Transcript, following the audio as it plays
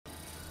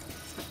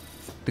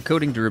The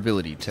coating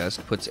durability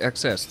test puts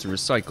XS through a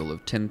cycle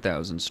of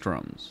 10,000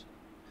 strums.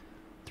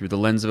 Through the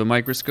lens of a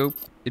microscope,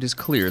 it is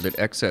clear that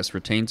XS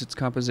retains its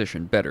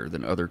composition better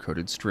than other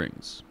coated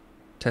strings.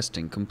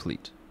 Testing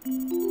complete.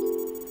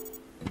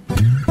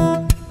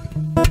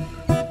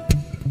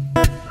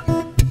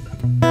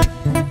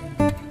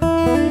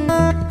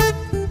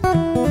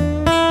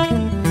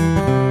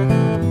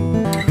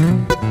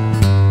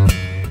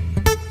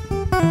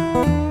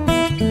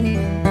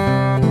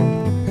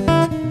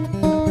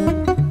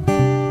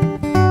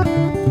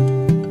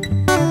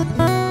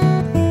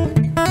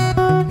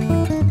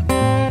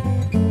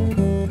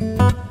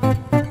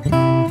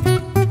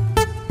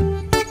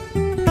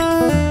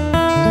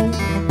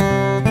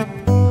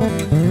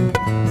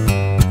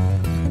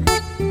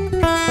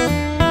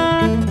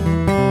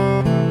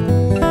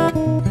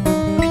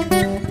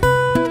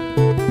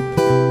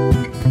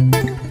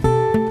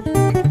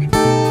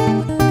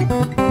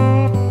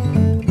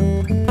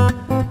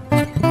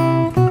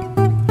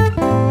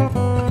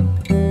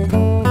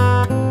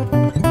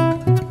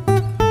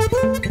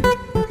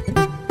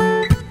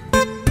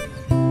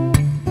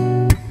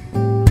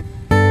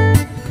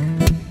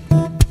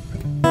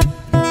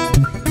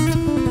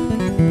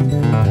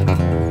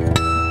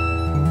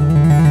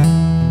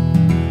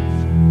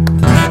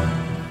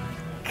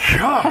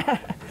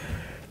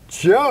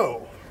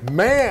 Joe,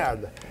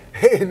 man.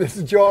 Hey, this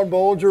is John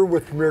Bolger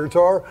with Premier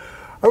Guitar.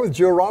 I'm with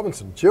Joe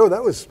Robinson. Joe,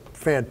 that was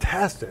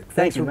fantastic.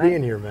 Thanks for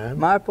being here, man.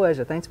 My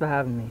pleasure. Thanks for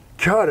having me.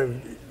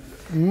 God,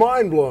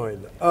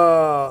 mind-blowing.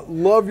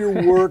 Love your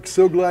work.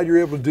 So glad you're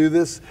able to do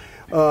this.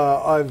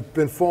 I've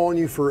been following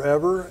you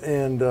forever,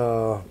 and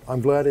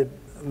I'm glad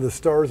the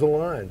stars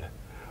aligned.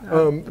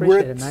 We're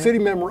at the City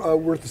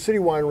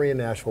Winery in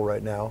Nashville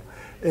right now,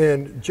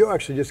 and Joe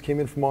actually just came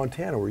in from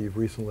Montana, where you've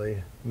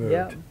recently moved.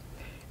 Yeah,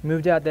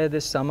 moved out there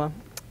this summer,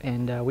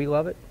 and we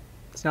love it.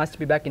 It's nice to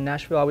be back in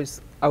Nashville.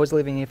 I was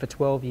living here for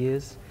 12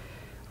 years.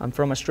 I'm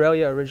from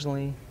Australia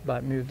originally,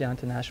 but moved down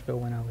to Nashville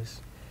when I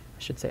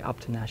should say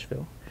up to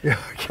Nashville,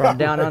 from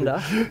down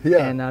under,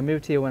 and I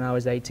moved here when I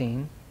was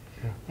 18,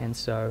 and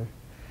so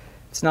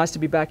it's nice to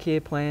be back here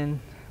playing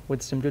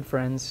with some good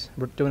friends.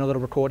 We're doing a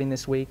little recording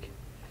this week,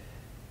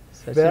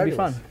 so it's going to be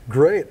fun.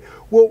 Great.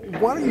 Well,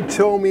 why don't you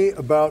tell me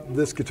about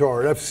this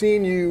guitar? And I've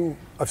seen you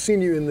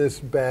in this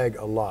bag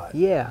a lot.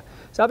 Yeah.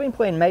 So I've been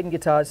playing Maton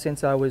guitars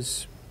since I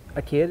was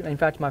a kid. In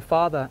fact, my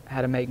father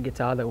had a Maton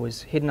guitar that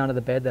was hidden under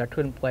the bed that I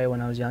couldn't play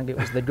when I was young. It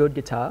was the good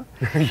guitar.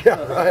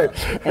 Yeah,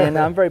 right. And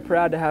I'm very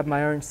proud to have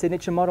my own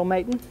signature model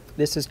Maton.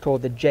 This is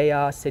called the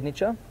JR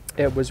Signature.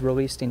 It was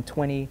released in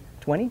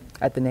 2020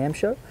 at the NAMM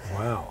show.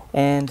 Wow.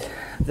 And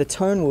the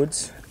tone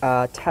woods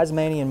are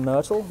Tasmanian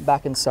myrtle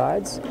back and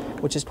sides,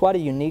 which is quite a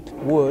unique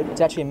wood.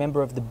 It's actually a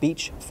member of the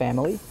beech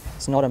family.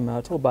 It's not a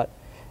myrtle, but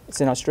it's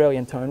an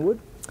Australian tone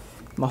wood.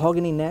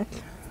 Mahogany neck,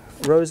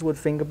 rosewood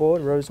fingerboard,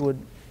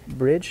 rosewood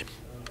bridge,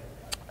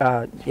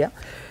 and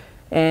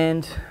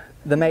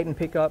the Maton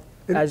pickup,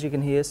 as you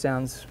can hear,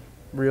 sounds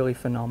really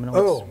phenomenal.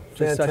 Oh, it's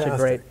just such a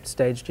great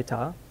stage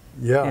guitar.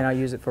 Yeah. And I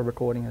use it for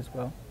recording as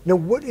well. Now,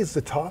 what is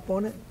the top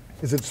on it?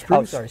 Is it spruce?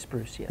 Oh, sorry,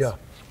 spruce, yes. Yeah.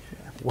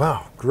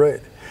 Wow,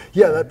 great.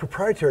 Yeah, that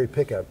proprietary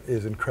pickup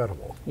is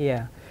incredible.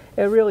 Yeah,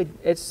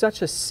 it's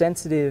such a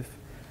sensitive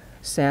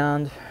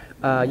sound.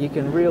 You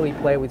can really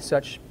play with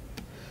such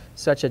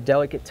a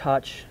delicate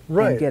touch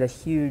and get a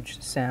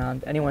huge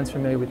sound. Anyone's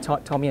familiar with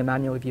Tommy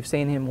Emmanuel, if you've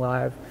seen him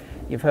live,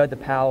 you've heard the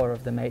power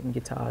of the Maton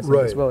guitars,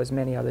 as well as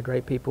many other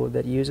great people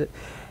that use it.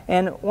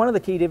 And one of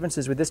the key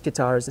differences with this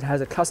guitar is it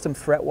has a custom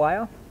fret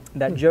wire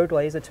that Joe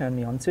Glazer turned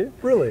me onto.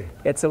 Really?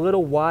 It's a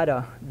little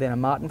wider than a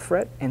Martin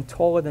fret and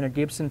taller than a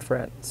Gibson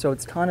fret, so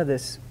it's kind of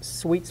this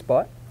sweet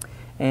spot.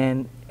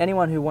 And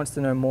anyone who wants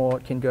to know more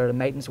can go to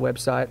Maton's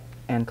website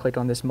and click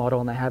on this model,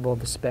 and they have all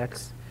the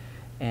specs.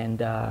 And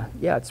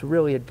yeah, it's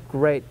really a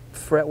great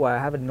fret wire. I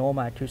have it in all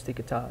my acoustic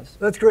guitars.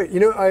 That's great.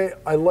 You know,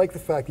 I like the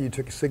fact that you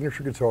took a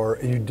signature guitar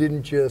and you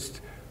didn't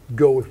just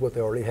go with what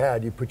they already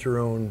had. You put your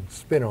own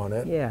spin on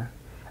it. Yeah,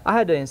 I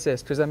had to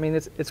insist because I mean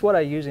it's what I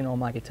use in all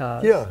my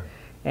guitars. Yeah.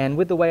 And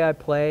with the way I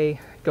play,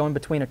 going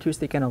between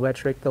acoustic and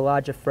electric, the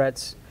larger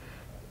frets,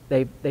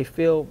 they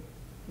feel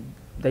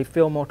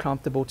more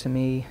comfortable to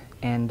me.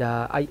 And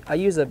I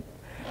use a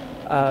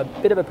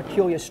bit of a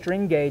peculiar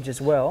string gauge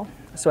as well.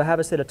 So I have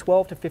a set of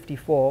 12 to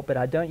 54, but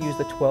I don't use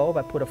the 12.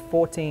 I put a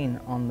 14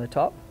 on the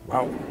top.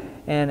 Wow.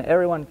 And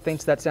everyone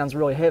thinks that sounds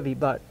really heavy,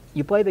 but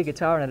you play the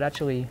guitar and it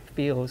actually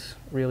feels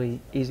really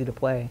easy to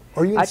play.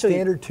 Are you in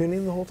standard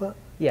tuning the whole time?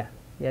 Yeah,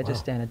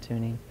 just standard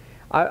tuning.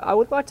 I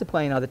would like to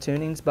play in other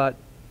tunings, but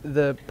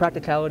the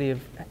practicality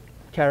of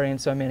carrying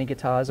so many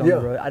guitars on the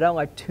road, I don't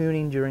like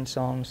tuning during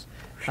songs.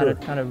 Sure. It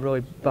kind of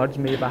really bugs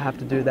me if I have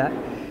to do that.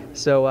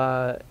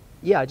 So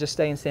yeah, I just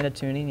stay in standard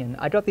tuning, and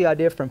I got the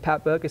idea from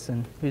Pat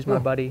Bergeson, who's my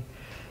buddy,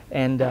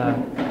 and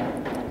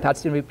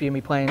Pat's going to be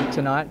playing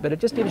tonight, but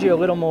it just gives you a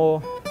little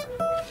more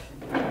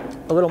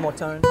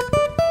tone.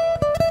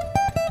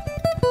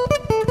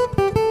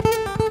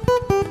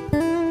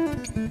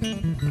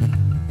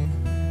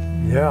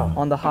 Yeah.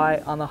 on the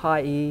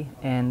high E,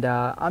 and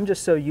I'm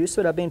just so used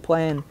to it. I've been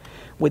playing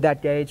with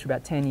that gauge for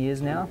about 10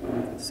 years now,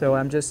 so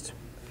I'm just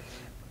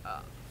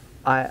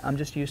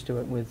used to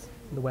it with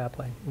the way I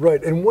play.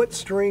 Right. And what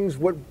strings?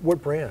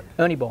 What brand?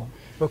 Ernie Ball.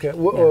 Okay.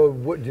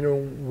 What do you know?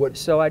 What?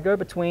 So I go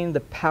between the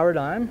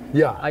Paradigm.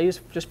 Yeah. I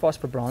use just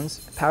phosphor bronze,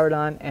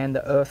 Paradigm, and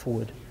the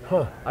Earthwood.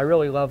 Huh. I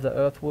really love the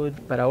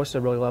Earthwood, but I also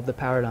really love the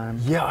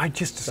Paradigm. Yeah, I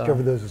just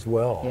discovered those as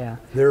well. Yeah.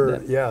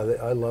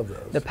 I love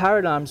those. The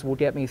Paradigms will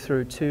get me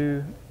through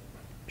 2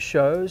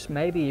 shows,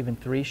 maybe even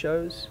 3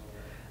 shows,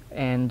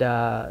 and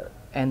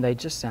they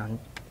just sound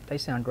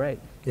great.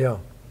 Yeah.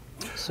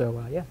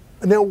 So yeah.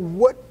 Now,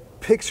 what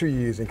picks are you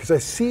using? Because I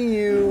see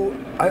you,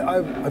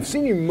 I've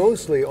seen you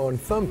mostly on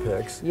thumb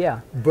picks.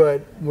 Yeah.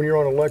 But when you're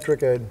on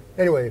electric,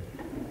 anyway.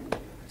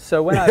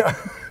 So when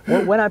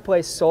when I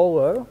play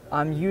solo,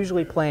 I'm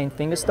usually playing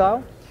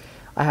fingerstyle.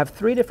 I have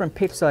 3 different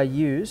picks I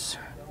use.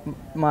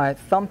 My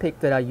thumb pick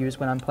that I use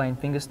when I'm playing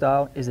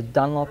fingerstyle is a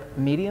Dunlop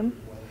medium,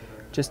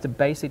 just a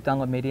basic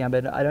Dunlop medium,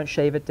 but I don't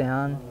shave it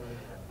down.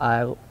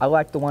 I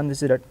like the ones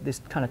that are this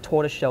kind of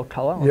tortoiseshell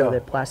color, although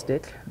they're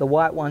plastic. The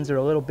white ones are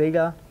a little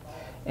bigger,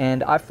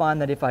 and I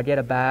find that if I get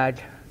a bag,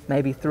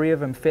 maybe 3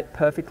 of them fit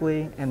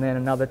perfectly, and then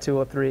another 2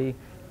 or 3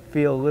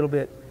 feel a little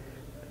bit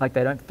like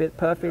they don't fit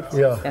perfect.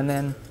 Yeah. And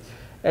then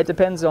it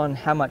depends on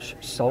how much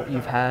salt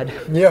you've had.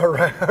 Yeah,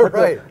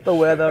 right. The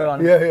weather,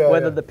 on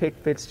whether the pick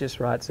fits just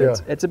right. So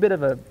it's a bit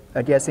of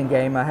a guessing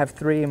game. I have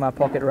 3 in my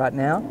pocket right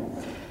now.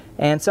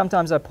 And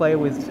sometimes I play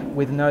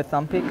with no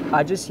thumb pick.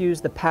 I just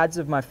use the pads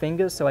of my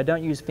fingers, so I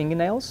don't use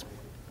fingernails.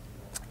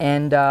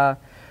 And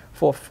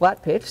for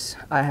flat picks,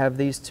 I have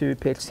these 2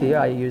 picks here.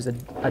 I use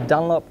a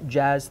Dunlop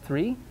Jazz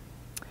 3,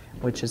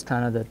 which is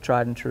kind of the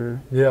tried and true.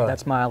 Yeah.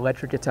 That's my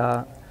electric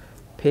guitar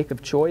pick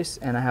of choice.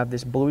 And I have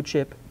this Blue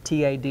Chip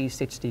TAD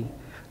 60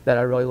 that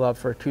I really love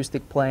for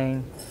acoustic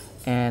playing.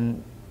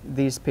 And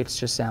these picks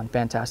just sound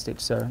fantastic.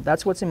 So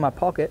that's what's in my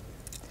pocket.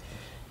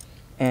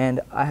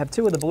 And I have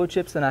 2 of the Blue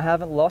Chips, and I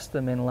haven't lost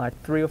them in like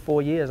 3 or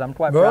 4 years. I'm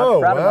quite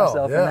proud of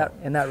myself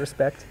in that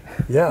respect.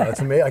 Yeah, that's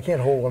amazing. I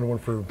can't hold on to one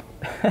for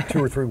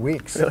 2 or 3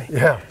 weeks. Really?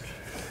 Yeah.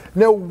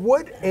 Now,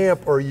 what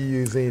amp are you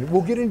using?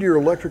 We'll get into your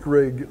electric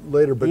rig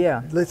later, but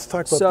let's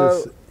talk about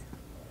this.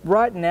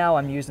 Right now,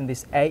 I'm using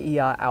this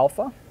AER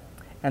Alpha,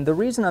 and the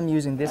reason I'm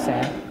using this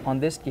amp on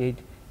this gig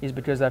is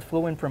because I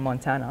flew in from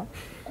Montana,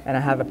 and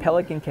I have a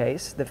Pelican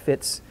case that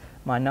fits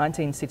my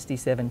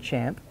 1967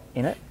 Champ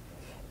in it,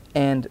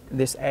 and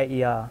this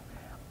AER.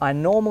 I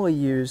normally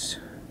use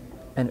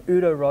an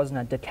Udo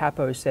Rosner Da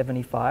Capo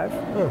 75,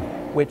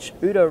 which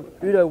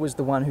Udo was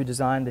the one who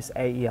designed this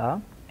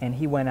AER, and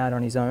he went out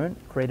on his own,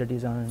 created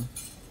his own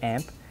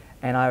amp,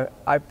 and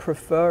I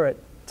prefer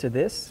it to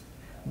this,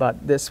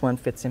 but this one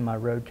fits in my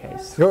road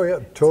case. Oh yeah,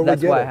 totally. So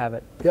that's why I have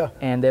it. Yeah.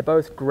 And they're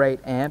both great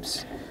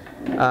amps.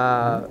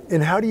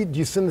 And how do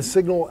you send the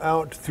signal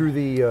out through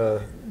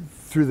the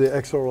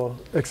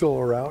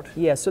XLR out?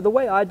 Yeah. So the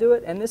way I do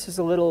it, and this is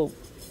a little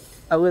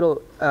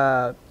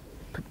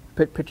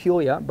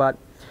peculiar, but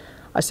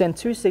I send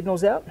 2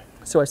 signals out.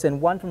 So I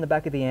send one from the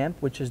back of the amp,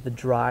 which is the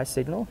dry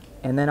signal,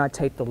 and then I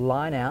take the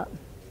line out,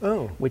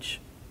 which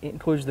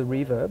includes the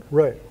reverb.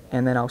 Right.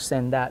 And then I'll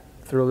send that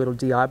through a little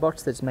DI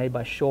box that's made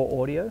by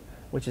Shaw Audio,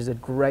 which is a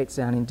great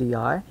sounding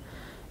DI,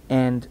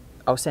 and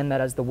I'll send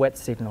that as the wet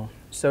signal.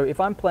 So if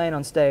I'm playing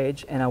on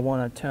stage and I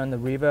want to turn the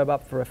reverb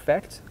up for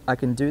effect, I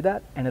can do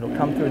that, and it'll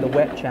come through the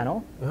wet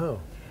channel. Oh.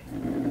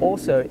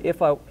 Also,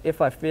 if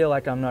I feel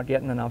like I'm not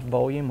getting enough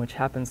volume, which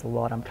happens a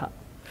lot,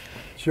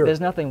 Sure.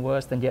 There's nothing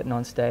worse than getting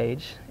on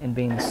stage and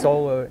being the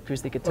solo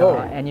acoustic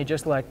guitar, and you're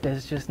just like, there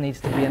just needs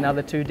to be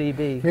another 2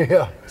 dB.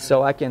 Yeah.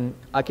 So I can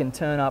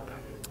turn up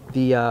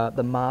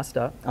the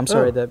master. I'm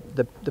sorry, the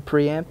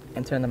preamp,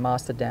 and turn the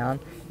master down,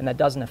 and that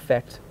doesn't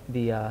affect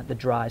the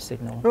dry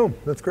signal. Oh,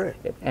 that's great.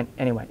 And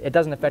anyway, it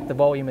doesn't affect the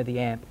volume of the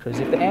amp, because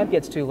if the amp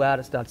gets too loud,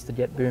 it starts to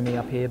get boomy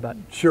up here. But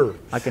sure,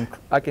 I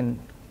can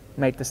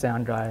make the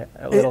sound guy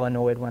a little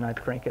annoyed when I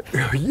crank it.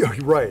 Yeah,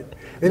 right.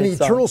 And the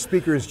internal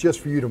speaker is just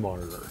for you to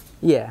monitor.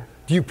 Yeah.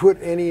 Do you put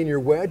any in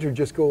your wedge, or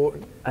just go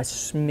a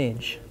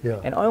smidge? Yeah.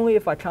 And only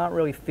if I can't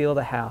really feel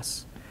the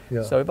house.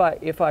 Yeah. So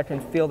if I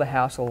can feel the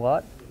house a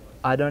lot,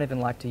 I don't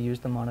even like to use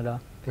the monitor.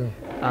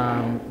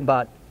 Yeah.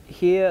 But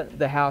here,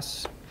 the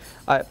house,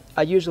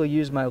 I usually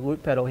use my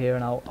loop pedal here,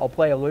 and I'll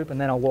play a loop, and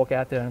then I'll walk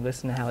out there and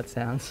listen to how it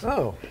sounds.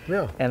 Oh,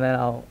 yeah. And then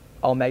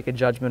I'll make a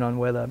judgment on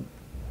whether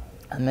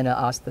I'm going to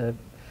ask the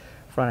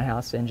front of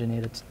house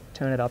engineer to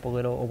turn it up a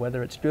little, or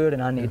whether it's good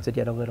and I need to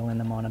get a little in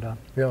the monitor.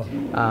 Yeah.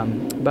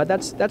 But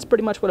that's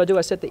pretty much what I do.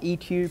 I set the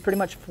EQ pretty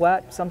much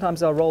flat.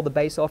 Sometimes I'll roll the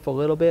bass off a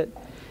little bit.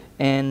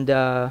 And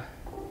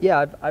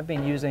yeah, I've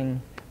been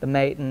using the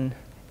Maton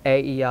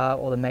AER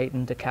or the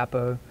Maton Da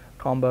Capo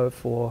combo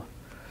for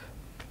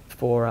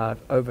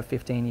over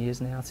 15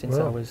 years now, since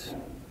I was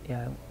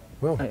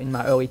in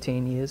my early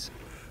teen years.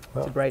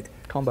 It's a great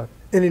combo.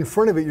 And in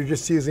front of it, you're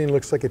just using,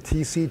 looks like a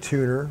TC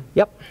tuner.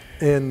 Yep.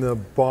 and the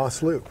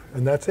Boss loop,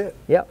 and that's it.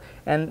 Yep,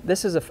 and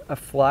this is a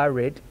fly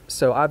rig,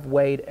 so I've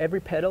weighed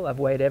every pedal, I've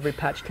weighed every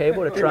patch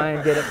cable to try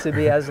and get it to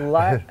be as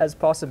light as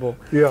possible.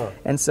 Yeah.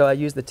 And so I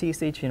use the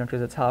TC tuner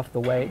because it's half the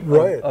weight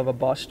Right. of a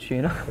Boss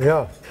tuner.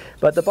 Yeah.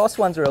 But the Boss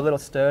ones are a little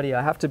sturdier.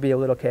 I have to be a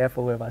little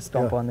careful if I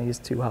stomp Yeah. on these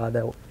too hard,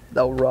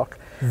 they'll rock.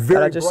 Very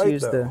but I just bright,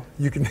 use though.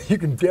 You can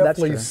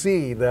definitely true.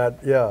 see that,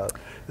 yeah,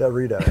 that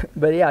readout.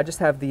 But yeah, I just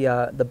have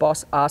the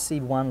Boss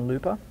RC1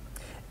 looper,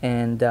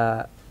 and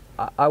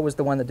I was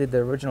the one that did the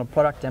original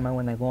product demo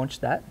when they launched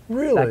that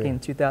Really? back in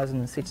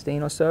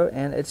 2016 or so,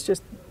 and it's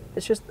just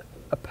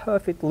a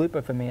perfect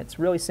looper for me. It's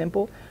really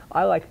simple.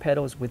 I like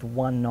pedals with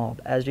one knob,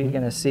 as you're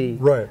going to see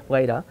Right.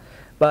 later,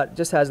 but it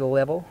just has a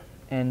level,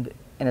 and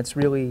it's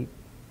really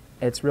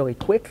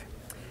quick.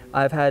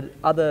 I've had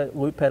other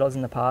loop pedals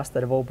in the past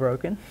that have all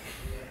broken,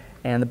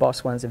 and the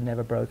Boss ones have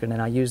never broken,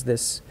 and I use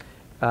this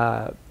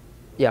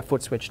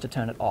foot switch to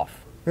turn it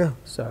off. Yeah.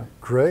 So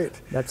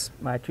Great. that's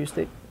my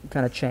acoustic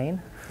kind of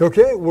chain.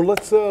 Okay, well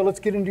let's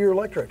get into your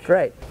electric.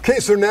 Great. Okay,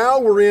 so now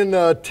we're in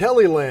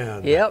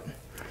Teleland. Yep.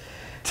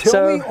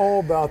 Tell me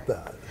all about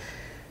that.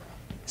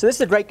 So this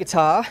is a great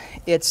guitar.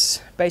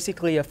 It's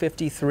basically a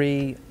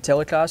 '53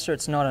 Telecaster.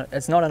 It's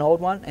not an old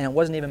one, and it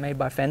wasn't even made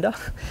by Fender.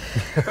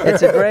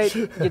 It's a great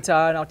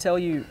guitar, and I'll tell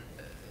you,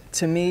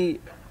 to me,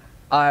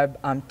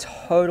 I'm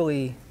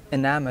totally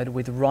enamored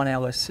with Ron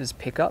Ellis's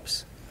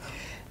pickups.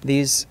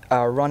 These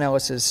are Ron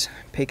Ellis's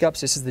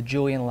pickups. This is the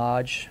Julian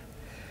Large.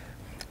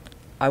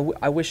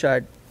 I wish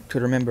I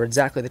could remember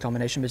exactly the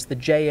combination, but it's the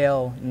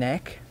JL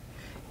neck,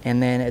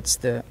 and then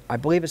I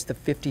believe it's the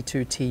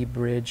 52T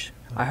bridge.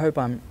 I hope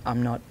I'm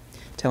not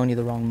telling you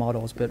the wrong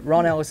models, but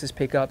Ron Ellis's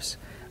pickups,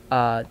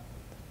 as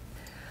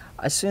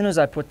soon as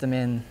I put them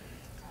in,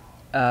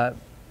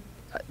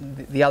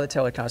 the other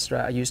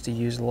Telecaster I used to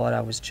use a lot, I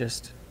was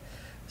just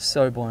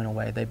so blown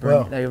away. They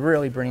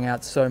really bring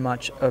out so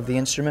much of the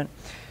instrument.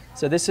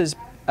 So this is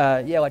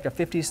like a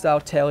 50s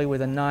style Tele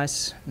with a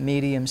nice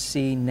medium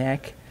C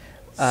neck.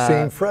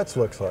 Same frets,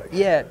 looks like.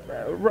 Yeah,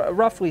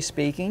 roughly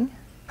speaking,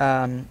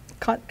 kind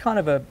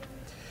of a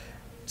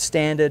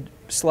standard,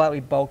 slightly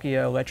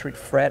bulkier electric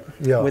fret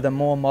with a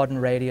more modern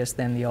radius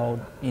than the old,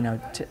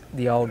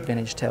 the old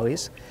vintage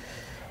Teles.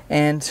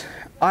 And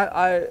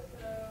I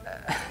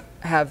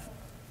have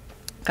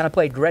kind of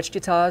played Gretsch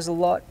guitars a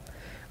lot.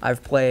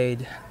 I've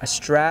played a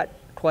Strat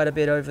quite a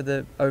bit over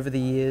the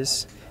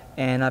years,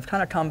 and I've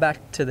kind of come back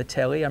to the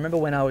Tele. I remember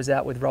when I was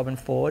out with Robin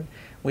Ford,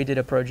 we did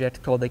a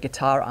project called the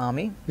Guitar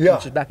Army, which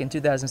was back in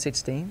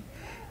 2016,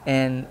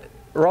 and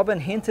Robin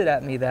hinted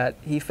at me that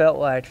he felt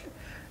like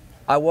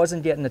I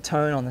wasn't getting the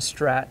tone on the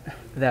Strat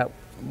that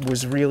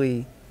was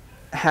really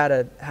had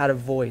a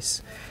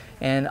voice.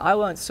 And I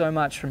learned so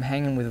much from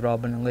hanging with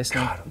Robin and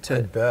listening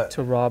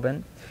to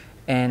Robin.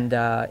 And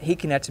he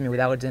connected me with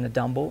Alexander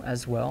Dumble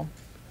as well,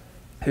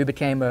 who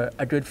became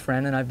a good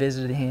friend, and I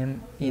visited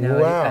him,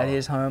 at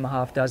his home a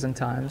half dozen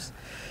times.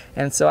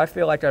 And so I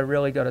feel like I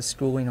really got a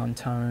schooling on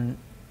tone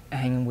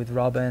hanging with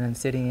Robin and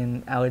sitting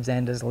in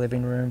Alexander's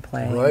living room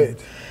playing.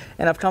 Right.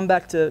 And I've come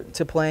back to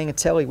playing a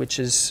Tele,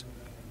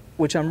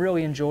 which I'm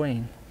really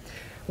enjoying.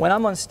 When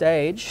I'm on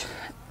stage,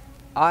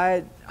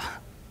 I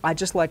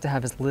just like to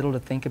have as little to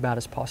think about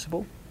as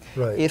possible.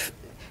 Right.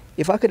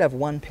 If I could have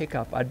one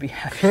pickup, I'd be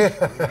happy.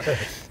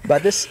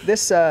 But this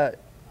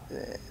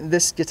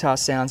guitar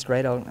sounds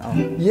great. I'll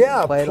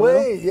play it a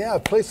little. Yeah,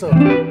 play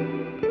some.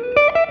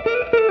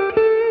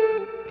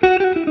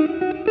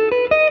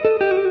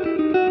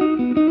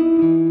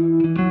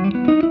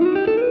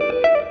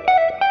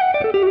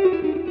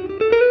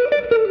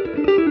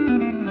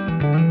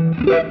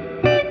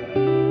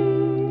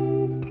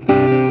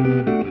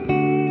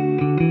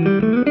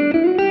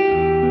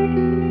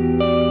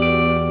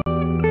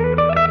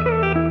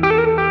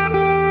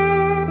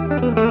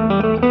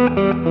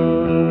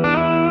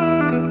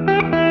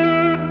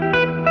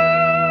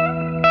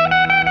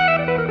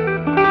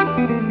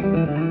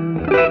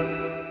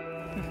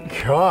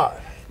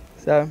 God.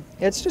 So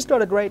it's just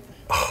got a great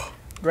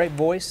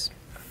voice.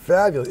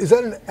 Fabulous. Is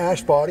that an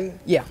ash body?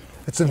 Yeah.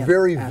 It's a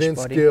very ash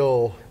Vince body.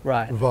 Gill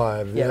Right.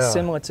 vibe. Yeah,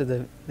 similar to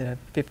the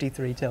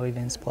 53 Tele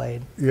Vince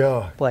plays.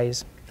 God,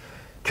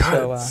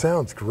 So, it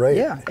sounds great.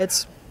 Yeah,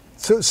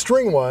 So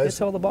string-wise,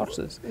 it's all the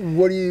boxes.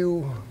 what do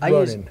you I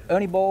use running?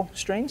 Ernie Ball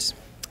strings,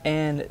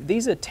 and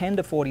these are 10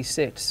 to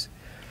 46.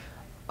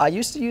 I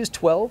used to use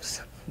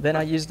 12s, then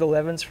I used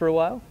 11s for a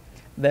while,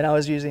 then I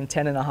was using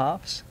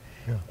 10.5s,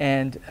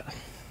 and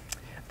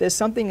there's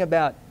something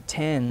about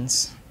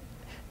 10s.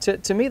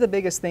 To me, the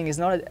biggest thing is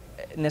not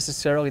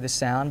necessarily the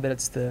sound, but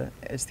it's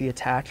the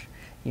attack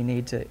you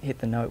need to hit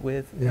the note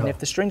with. Yeah. And if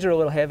the strings are a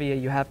little heavier,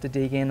 you have to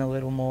dig in a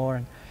little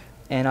more.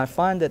 And I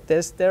find that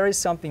there is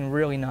something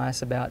really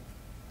nice about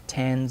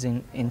 10s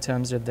in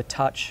terms of the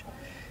touch.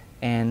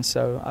 And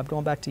so I've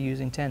gone back to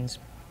using 10s.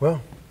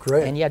 Well,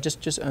 great. And yeah,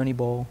 just Ernie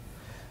Ball,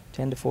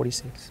 10 to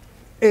 46.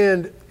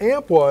 And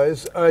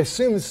amp-wise, I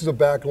assume this is a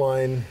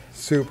backline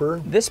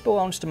super. This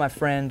belongs to my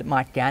friend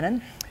Mike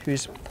Gannon,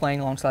 who's playing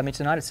alongside me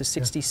tonight. It's a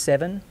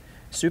 67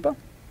 Super.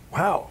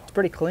 Wow. It's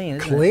pretty clean,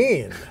 isn't it?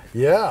 Clean.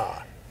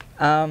 Yeah.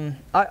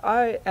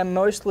 I am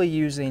mostly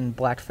using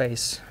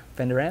Blackface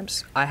Fender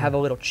amps. I have a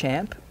little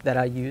Champ that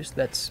I use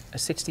that's a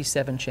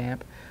 67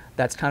 Champ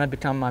that's kind of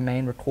become my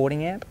main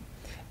recording amp.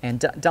 And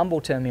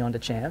Dumble turned me on to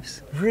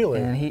Champs. Really?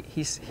 And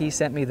he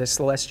sent me the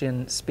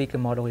Celestion speaker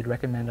model he'd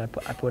recommend I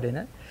put in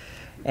it.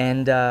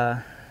 And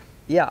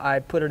yeah, I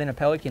put it in a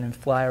Pelican and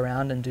fly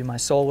around and do my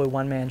solo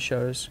one-man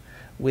shows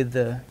with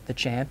the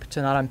Champ.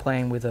 Tonight I'm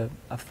playing with a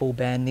full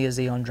band, Nia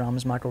Z on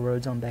drums, Michael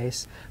Rhodes on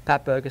bass,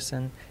 Pat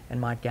Bergeson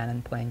and Mike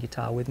Gannon playing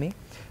guitar with me.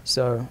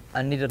 So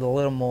I needed a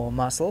little more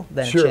muscle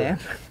than Sure. a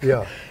Champ.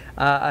 Yeah.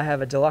 I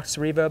have a deluxe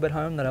reverb at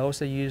home that I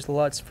also use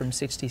lots from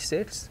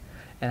 '66,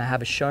 and I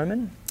have a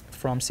Showman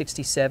from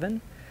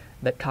 '67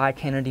 that Kai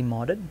Kennedy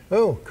modded.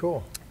 Oh,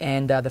 cool.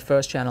 And the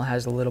first channel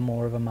has a little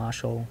more of a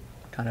Marshall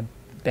kind of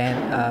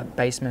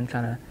bassman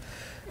kind of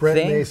Brent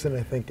thing. Mason,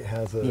 I think,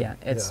 has a. Yeah,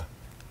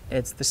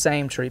 it's the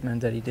same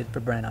treatment that he did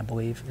for Brent, I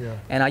believe. Yeah.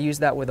 And I use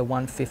that with a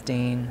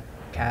 115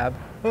 cab,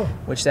 Oh,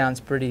 which sounds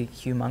pretty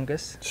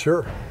humongous.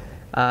 sure.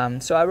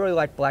 So I really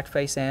like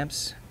Blackface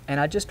amps. And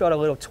I just got a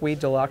little Tweed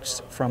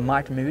Deluxe from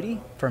Mike Moody,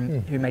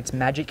 who makes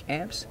Magic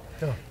amps.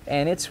 Yeah.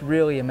 And it's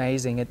really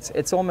amazing.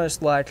 It's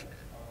almost like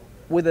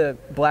with a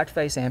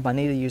Blackface amp, I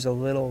need to use a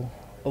little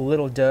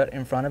dirt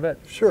in front of it.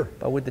 Sure.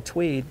 But with the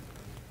Tweed,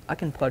 I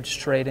can plug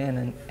straight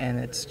in, and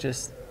it's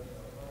just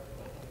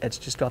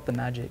got the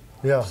magic.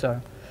 Yeah.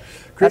 So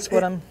Great. that's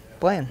what I'm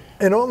playing.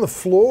 And on the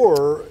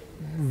floor,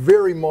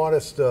 very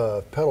modest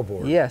pedal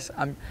board. Yes,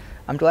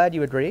 I'm glad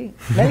you agree.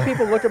 Many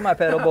people look at my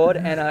pedal board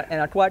and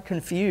are quite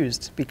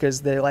confused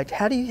because they're like,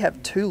 "How do you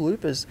have two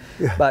loopers?"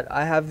 Yeah. But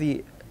I have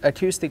the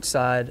acoustic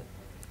side,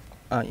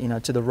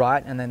 to the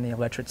right, and then the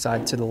electric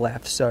side to the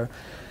left. So,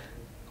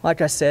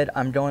 like I said,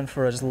 I'm going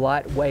for as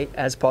lightweight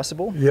as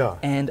possible. Yeah.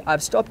 And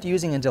I've stopped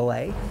using a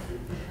delay.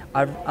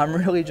 I'm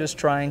really just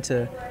trying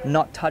to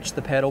not touch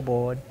the pedal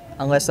board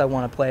unless I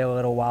want to play a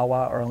little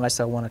wah-wah or unless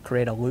I want to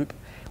create a loop,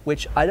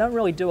 which I don't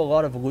really do a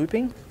lot of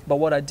looping, but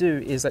what I do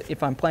is that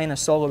if I'm playing a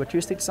solo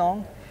acoustic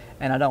song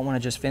and I don't want to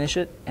just finish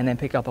it and then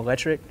pick up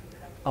electric,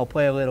 I'll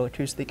play a little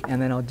acoustic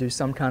and then I'll do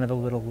some kind of a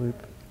little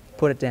loop,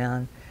 put it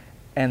down,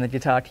 and the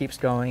guitar keeps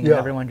going and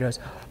everyone goes,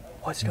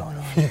 "What's going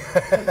on?"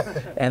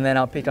 And then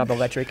I'll pick up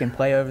electric and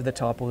play over the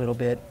top a little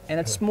bit. And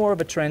it's more of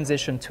a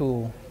transition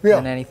tool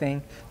than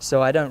anything.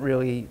 So I don't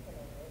really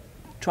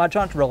try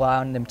to rely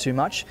on them too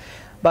much.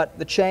 But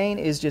the chain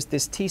is just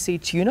this TC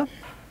tuner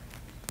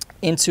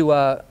into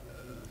a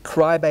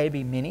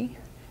Crybaby Mini,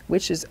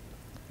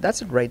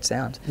 that's a great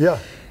sound. Yeah.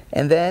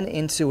 And then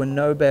into a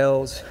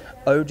Nobel's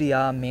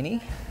ODR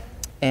Mini.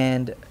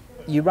 And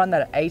you run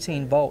that at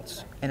 18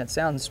 volts and it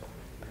sounds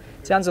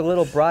a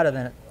little brighter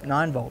than at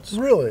 9 volts.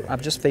 Really?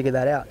 I've just figured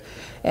that out.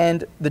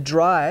 And the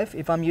drive,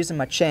 if I'm using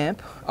my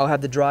Champ, I'll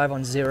have the drive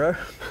on 0.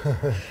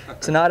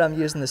 Tonight I'm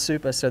using the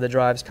Super, so the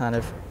drive's kind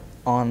of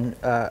on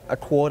a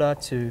quarter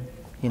to,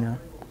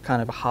 kind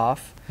of a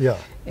half. Yeah.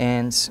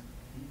 And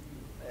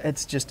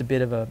it's just a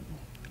bit of a,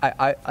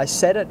 I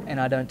set it and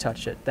I don't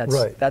touch it.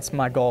 That's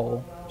my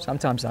goal.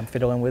 Sometimes I'm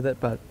fiddling with it,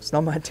 but it's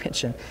not my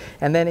intention.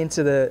 And then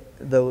into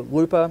the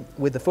looper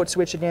with the foot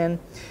switch again,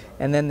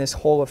 and then this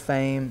Hall of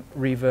Fame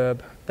reverb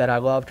that I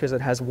love because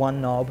it has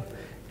one knob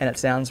and it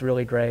sounds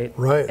really great.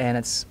 Right. And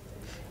it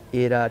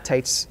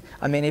takes,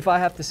 I mean, if I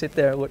have to sit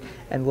there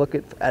and look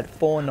at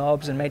 4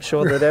 knobs and make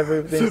sure that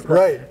everything's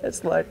Right.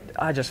 it's like,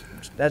 that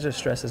just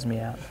stresses me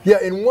out.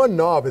 Yeah, in one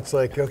knob, it's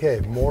like,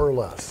 okay, more or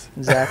less.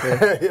 Exactly.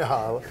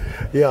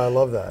 Yeah, I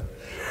love that.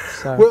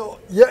 So, Well,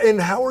 yeah,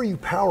 and how are you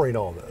powering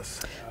all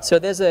this? so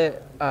there's a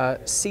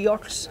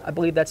Seox, I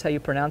believe that's how you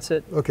pronounce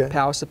it, Okay.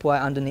 power supply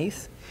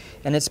underneath,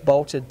 and it's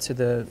bolted to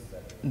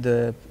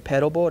the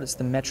pedal board. It's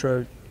the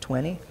Metro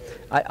 20.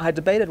 I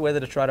debated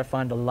whether to try to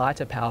find a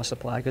lighter power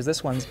supply because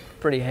this one's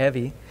pretty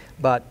heavy,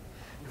 but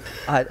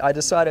I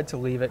decided to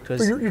leave it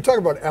because You're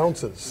talking about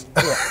ounces.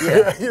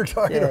 yeah. You're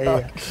talking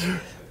about.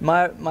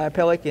 My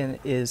Pelican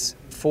is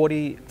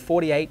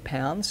 48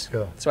 pounds,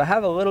 Yeah. so I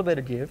have a little bit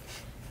of give,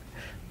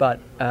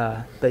 but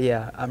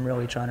yeah, I'm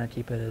really trying to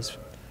keep it as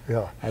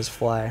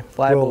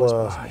flyable as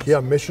possible. Yeah,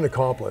 mission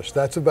accomplished.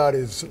 That's about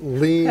as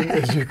lean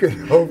as you could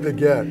hope to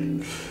get.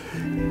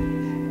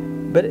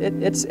 But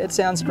it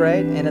sounds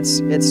great, and it's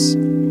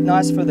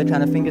nice for the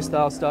kind of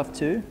fingerstyle stuff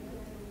too.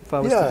 If I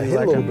was Yeah, to do hit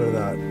like a little bit of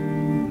that.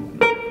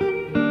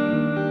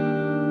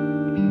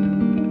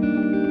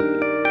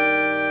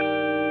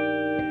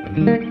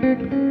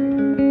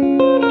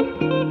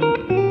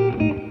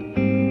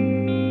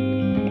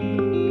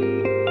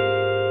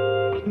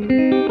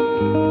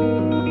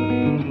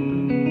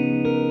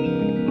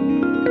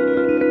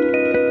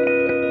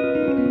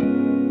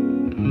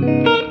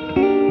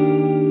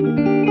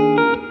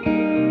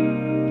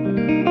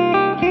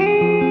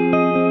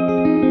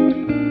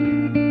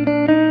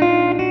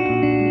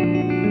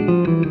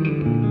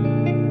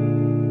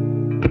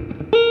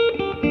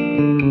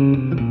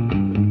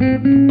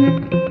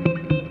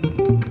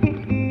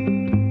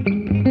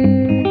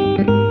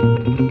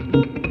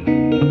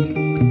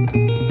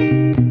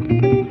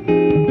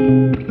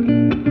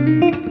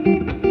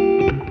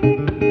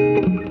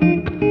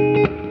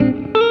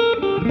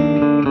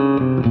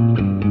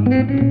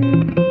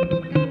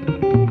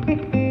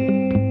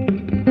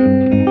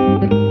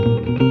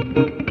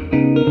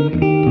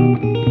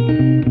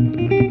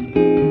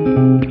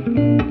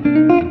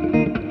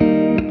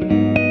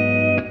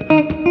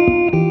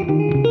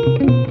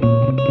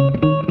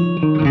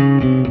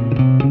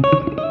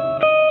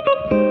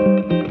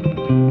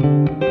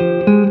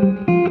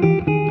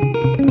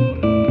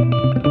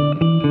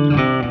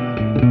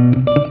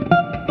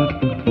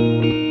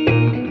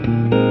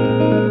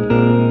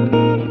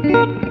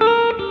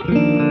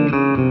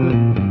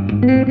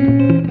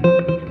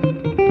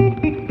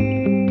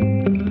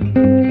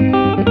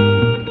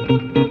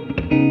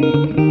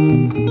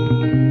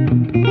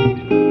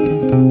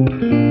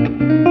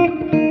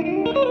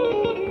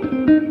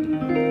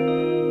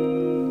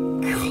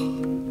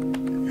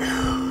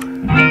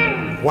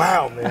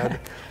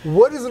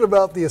 what is it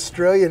about the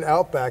Australian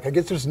outback? I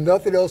guess there's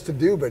nothing else to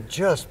do but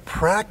just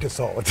practice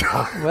all the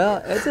time.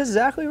 Well, it's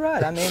exactly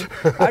right. I mean,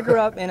 I grew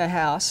up in a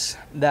house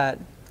that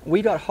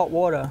we got hot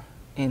water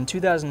in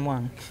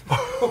 2001.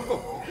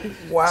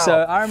 Wow.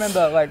 So I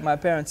remember like my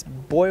parents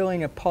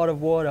boiling a pot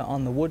of water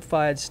on the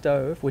wood-fired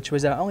stove, which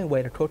was our only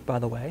way to cook, by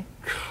the way.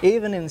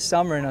 Even in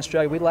summer in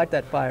Australia, we light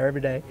that fire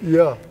every day.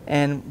 Yeah.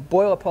 And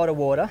boil a pot of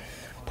water,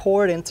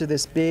 pour it into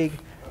this big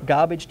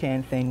garbage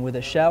can thing with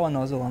a shower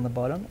nozzle on the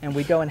bottom, and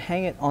we go and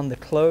hang it on the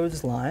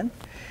clothesline.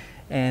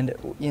 And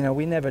you know,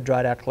 we never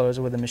dried our clothes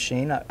with a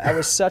machine. It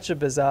was such a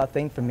bizarre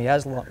thing for me,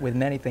 as with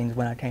many things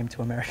when I came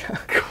to America.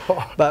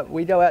 God. But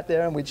we go out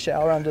there and we'd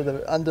shower under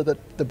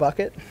the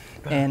bucket.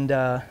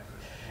 And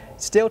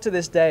still to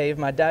this day, if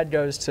my dad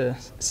goes to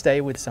stay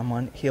with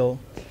someone, he'll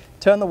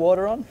turn the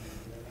water on,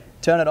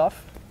 turn it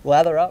off,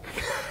 lather up,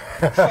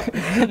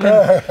 and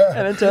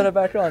then turn it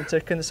back on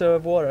to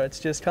conserve water. It's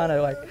just kind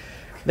of like,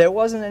 there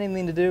wasn't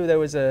anything to do. There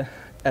was a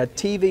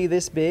TV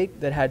this big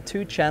that had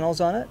 2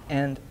 channels on it,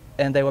 and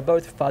they were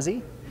both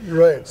fuzzy.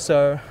 Right.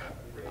 So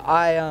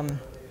I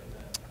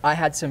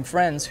had some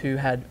friends who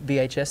had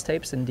VHS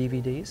tapes and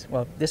DVDs.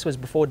 Well, this was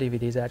before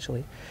DVDs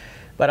actually.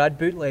 But I'd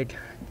bootleg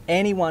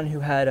anyone who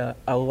had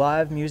a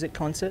live music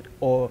concert,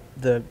 or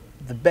the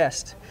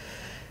best,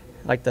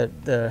 like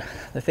the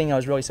thing I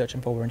was really searching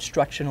for were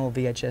instructional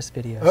VHS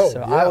videos. Oh, so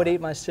yeah. I would eat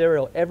my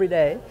cereal every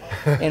day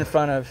in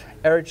front of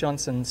Eric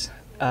Johnson's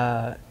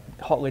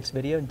Hot Licks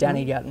video,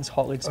 Danny Gatton's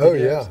Hot Licks videos. Oh,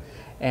 yeah.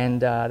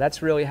 And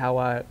that's really how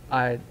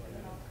I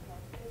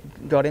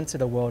got into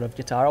the world of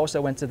guitar. I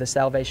also went to the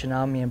Salvation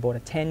Army and bought a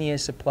 10-year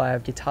supply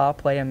of Guitar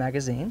Player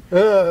magazine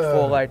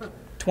for like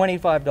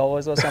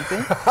 $25 or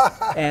something.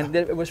 And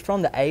it was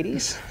from the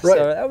 80s. Right.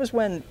 So that was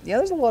when, yeah,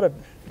 there was a lot of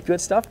good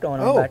stuff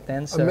going on back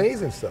then. So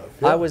amazing stuff.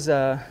 Yeah. I was,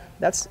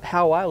 that's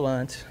how I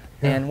learned.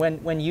 Yeah. And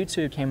when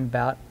YouTube came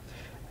about,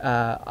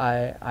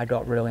 I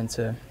got real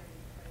into,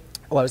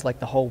 well, it was like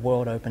the whole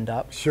world opened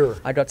up. Sure.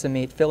 I got to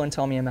meet Phil and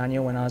Tommy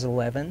Emmanuel when I was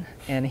 11,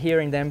 and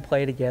hearing them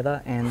play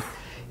together and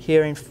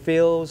hearing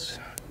Phil's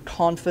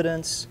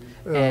confidence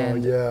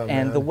and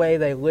the way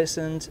they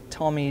listened,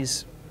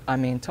 Tommy's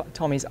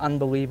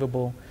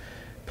unbelievable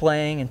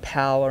playing and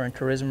power and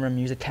charisma and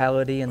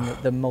musicality and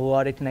the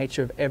melodic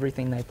nature of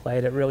everything they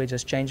played, it really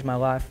just changed my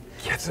life.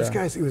 Yeah, those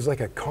guys, it was like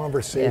a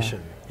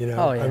conversation, you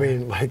know? Oh, yeah. I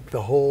mean, like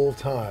the whole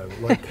time,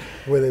 like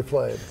where they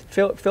played.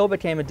 Phil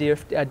became a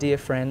dear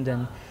friend,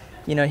 and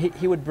you know,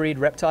 he would breed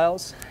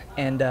reptiles,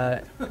 and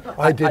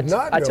I did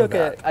not know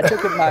that. I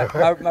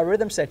took my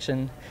rhythm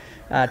section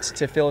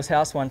to Phil's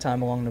house one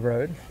time along the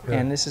road,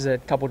 and this is a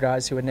couple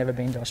guys who had never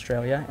been to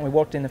Australia, and we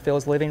walked into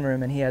Phil's living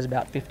room, and he has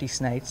about 50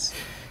 snakes.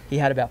 He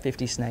had about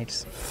 50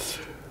 snakes.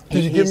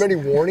 Did you give him any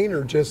warning,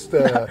 or just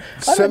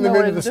send them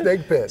into the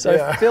snake pit?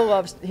 So Phil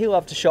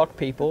loved to shock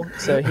people,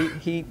 so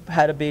he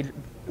had a big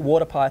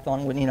water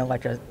python with, you know,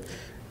 like a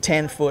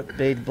 10-foot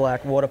big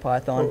black water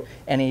python,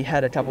 and he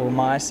had a couple of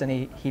mice, and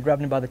he'd grab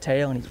them by the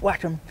tail and he'd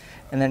whack them,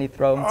 and then he'd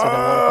throw them to the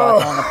water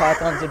python. The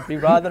pythons would be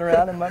writhing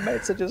around, and my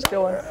mates are just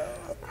going,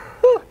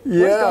 what's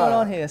going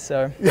on here?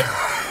 So,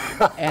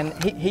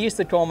 and he used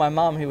to call my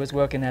mum, who was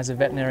working as a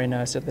veterinary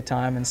nurse at the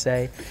time, and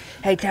say,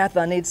 "Hey, Kath,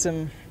 I need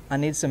some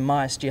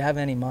mice. Do you have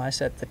any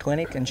mice at the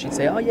clinic?" And she'd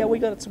say, "Oh yeah, we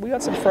got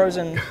some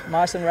frozen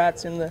mice and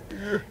rats in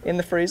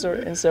the freezer."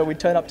 And so we'd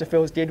turn up to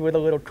Phil's gig with a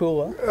little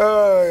cooler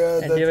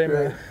and give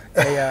him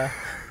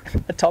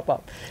a top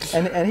up,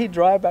 and he'd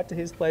drive back to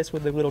his place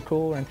with the little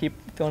cooler and keep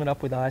filling it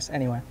up with ice.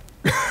 Anyway,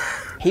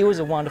 he was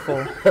a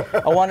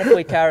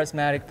wonderfully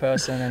charismatic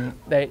person,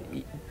 and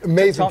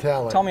amazing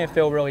talent. Tommy and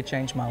Phil really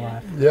changed my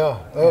life. Yeah.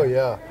 Oh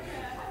yeah.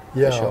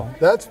 Yeah. For sure.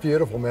 That's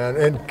beautiful, man.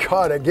 And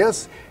God, I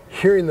guess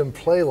hearing them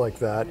play like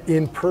that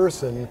in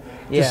person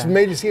just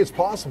made you see it's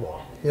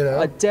possible. You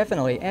know.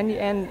 Definitely.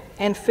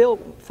 And Phil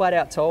flat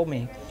out told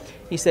me,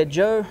 he said,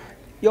 "Joe,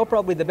 you're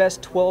probably the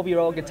best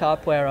 12-year-old guitar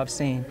player I've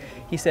seen."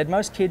 He said,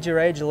 "Most kids your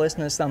age are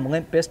listening to some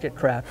Limp Bizkit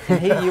crap, and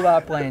here you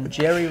are playing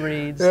Jerry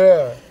Reed's."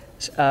 Yeah.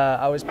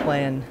 I was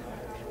playing.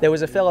 There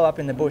was a fellow up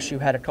in the bush who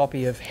had a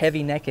copy of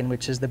Heavy Neckin',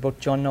 which is the book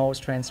John Knowles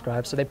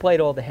transcribed. So they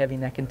played all the Heavy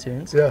Neckin'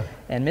 tunes. Yeah.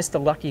 And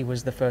Mr. Lucky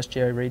was the first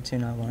Jerry Reed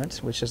tune I learned,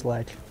 which is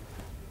like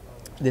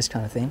this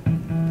kind of thing.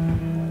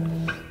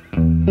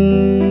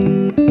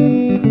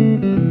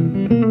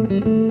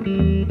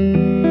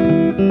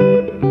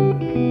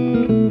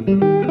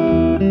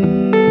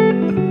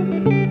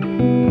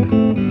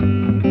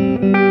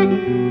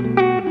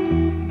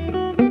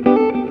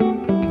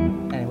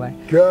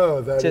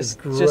 Just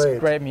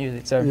great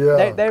music. So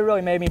they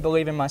really made me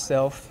believe in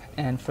myself,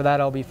 and for that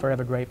I'll be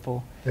forever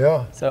grateful.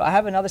 Yeah. So I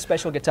have another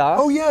special guitar.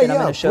 Oh yeah, that I'm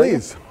gonna show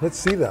please. You. Let's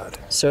see that.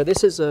 So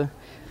this is a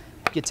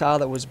guitar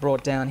that was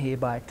brought down here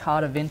by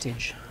Carter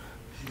Vintage,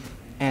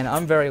 and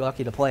I'm very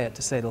lucky to play it,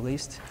 to say the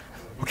least.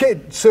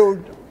 Okay, so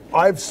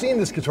I've seen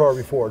this guitar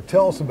before.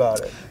 Tell us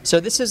about it. So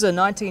this is a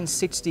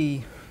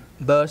 1960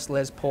 Burst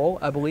Les Paul,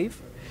 I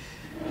believe.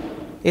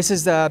 This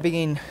is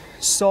being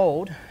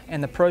sold,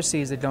 and the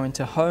proceeds are going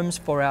to Homes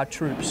for Our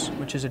Troops,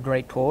 which is a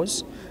great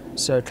cause.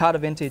 So Carter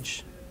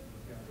Vintage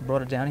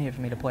brought it down here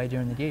for me to play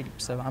during the gig.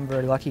 So I'm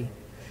very lucky.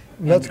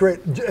 That's great.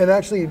 And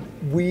actually,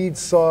 we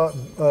saw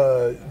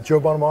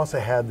Joe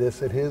Bonamassa had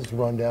this at his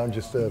rundown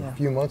just a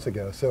few months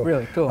ago. So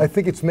really cool. I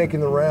think it's making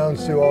the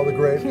rounds to all the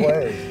great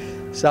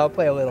plays. So I'll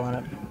play a little on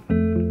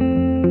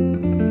it.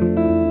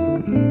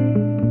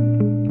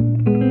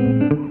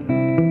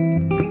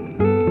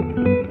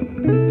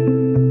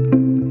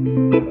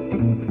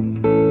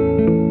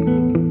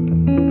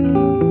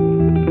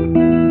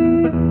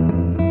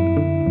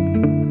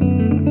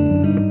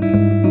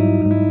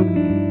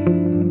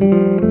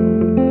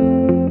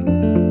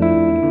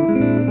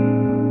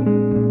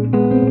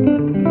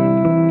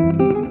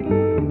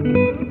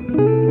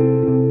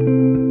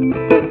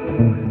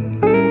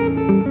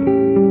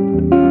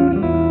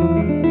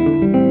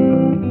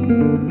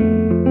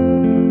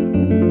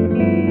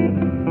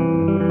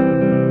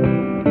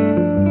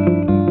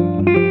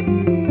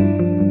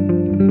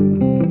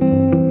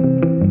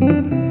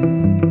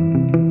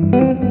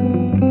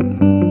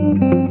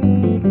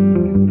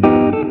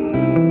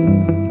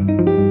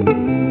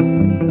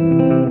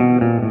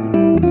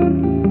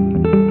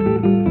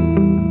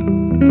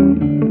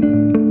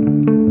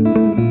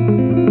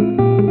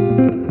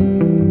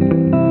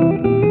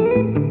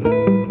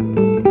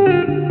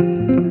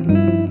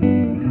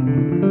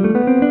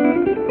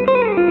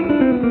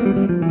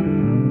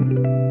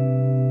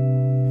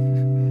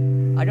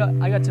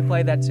 I got to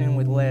play that tune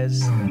with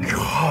Les.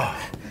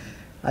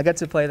 I got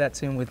to play that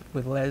tune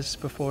with Les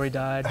before he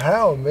died.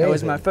 How amazing. It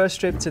was my first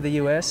trip to the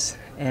US,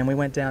 and we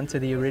went down to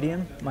the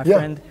Iridium. My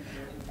friend,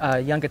 a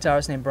young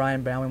guitarist named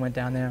Brian Brown, we went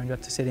down there and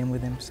got to sit in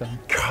with him. So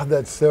God,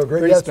 that's so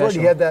great. Pretty Yeah, that's right. He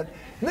special. had that.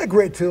 Isn't that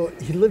great too?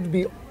 He lived to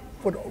be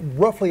what,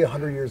 roughly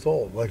 100 years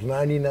old, like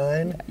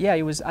 99. yeah,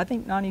 he was, I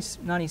think,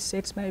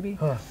 96 maybe.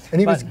 Huh.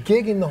 And he was But-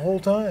 gigging the whole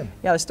time.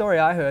 Yeah, the story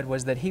I heard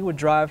was that he would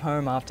drive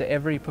home after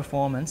every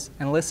performance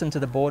and listen to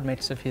the board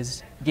mix of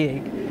his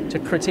gig to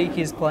critique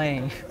his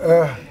playing,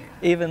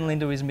 even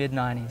into his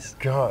mid-90s.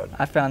 God.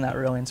 I found that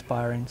really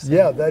inspiring. So.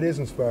 Yeah, that is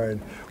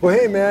inspiring. Well,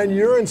 hey, man,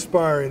 you're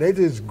inspiring. It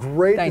is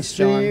great Thanks, to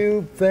see John.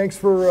 you. Thanks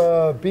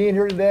for being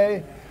here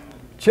today.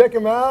 Check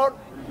him out.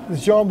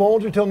 This is John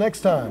Bolger. Till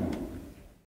next time.